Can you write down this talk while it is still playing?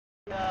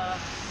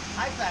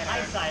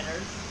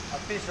Highsiders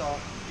official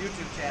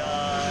YouTube channel.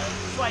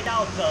 帅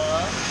到者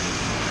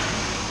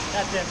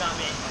That's him, not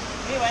me.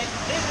 Anyway,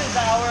 this is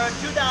our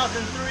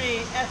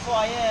 2003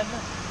 SYM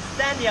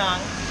三陽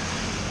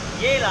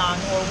野狼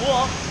or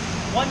Wolf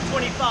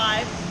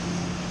 125.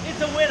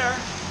 It's a winner.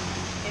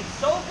 It's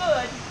so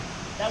good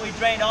that we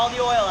drained all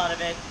the oil out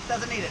of it.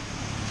 Doesn't need it.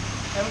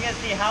 And we're going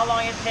to see how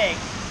long it takes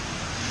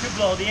to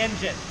blow the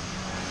engine.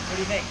 What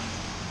do you think?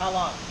 How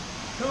long?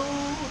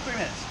 2-3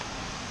 minutes.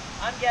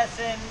 I'm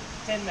guessing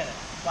 10 minutes.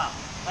 Wow.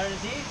 100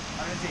 T?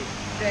 100 T.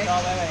 Okay. No,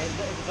 wait.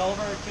 If it's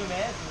over 2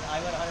 minutes and I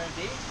went 100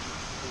 T,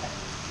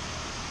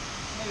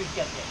 maybe we should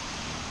get the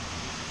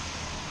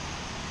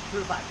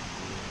 2 to 5.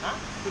 Huh?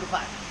 2 to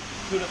 5.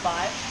 2 to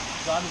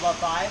 5? So I'm above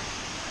 5?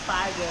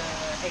 5 to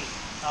 8.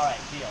 All right,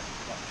 deal.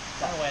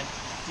 I'm gonna win.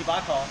 几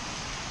把口,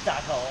 打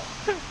口.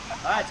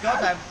 All right, it's go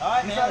time. All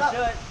right, man, let's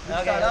do it.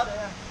 Okay, Start up.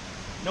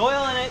 No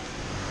oil in it.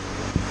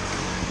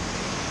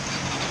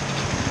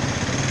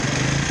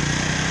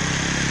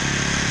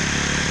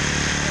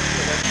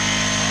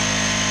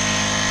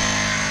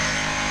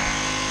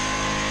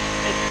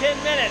 It's 10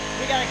 minutes.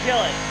 We gotta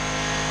kill it.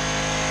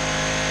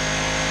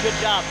 Good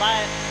job.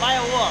 Buy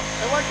a wolf.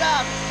 It worked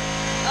out.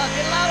 Oh,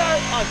 get louder.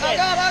 Oh, Oh,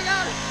 God, oh,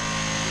 God.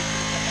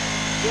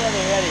 Get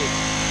it ready.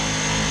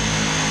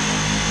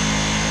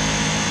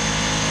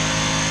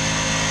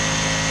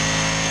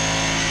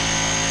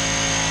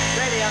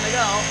 Ready on the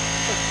go.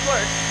 It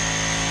squirts.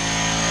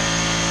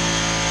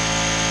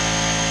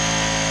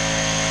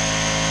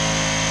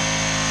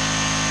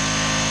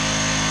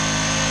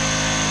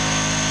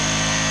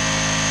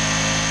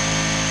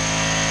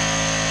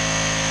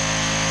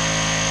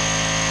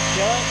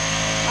 Kill it?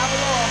 Top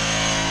it all.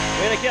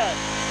 We're gonna kill it.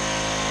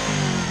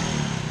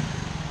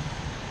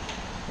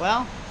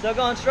 Well, Still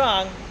going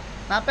strong.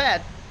 not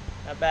bad.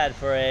 Not bad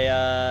for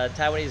a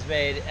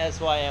Taiwanese-made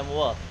SYM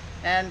Wolf.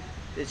 And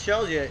it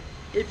shows you,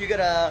 if you get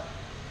a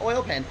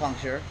oil pan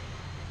puncture,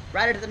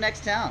 ride it to the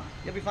next town.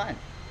 You'll be fine.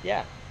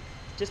 Yeah.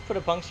 Just put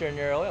a puncture in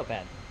your oil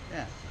pan.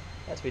 Yeah.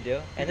 That's what we do.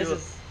 And you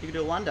this can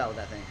do a Wanda with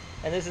that thing.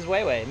 is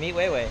Weiwei. Meet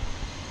Weiwei.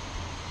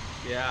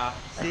 Yeah.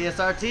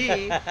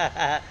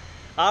 CSRT.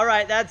 All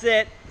right, that's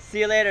it. See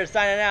you later.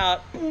 Signing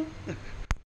out.